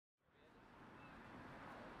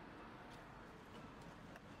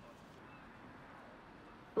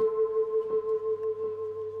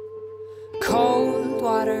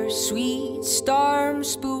bittersweet storm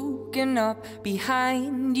spooking up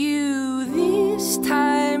behind you. This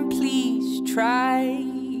time please try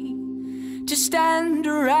to stand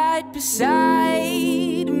right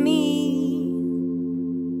beside me,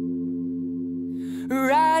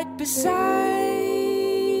 right beside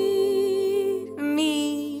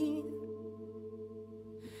me.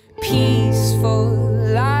 Peaceful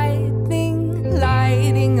lightning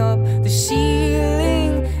lighting up the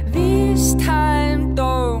ceiling. This time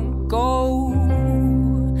don't go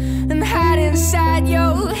and hide inside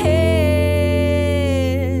your head,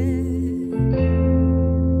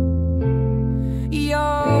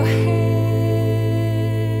 your head.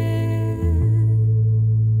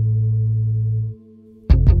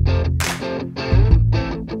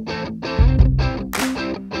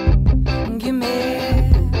 Give me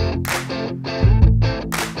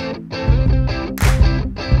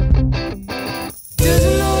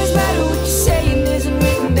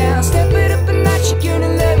step it up a notch, you're gonna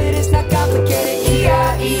love it, it's not complicated.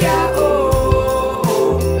 E-I-E-I-O.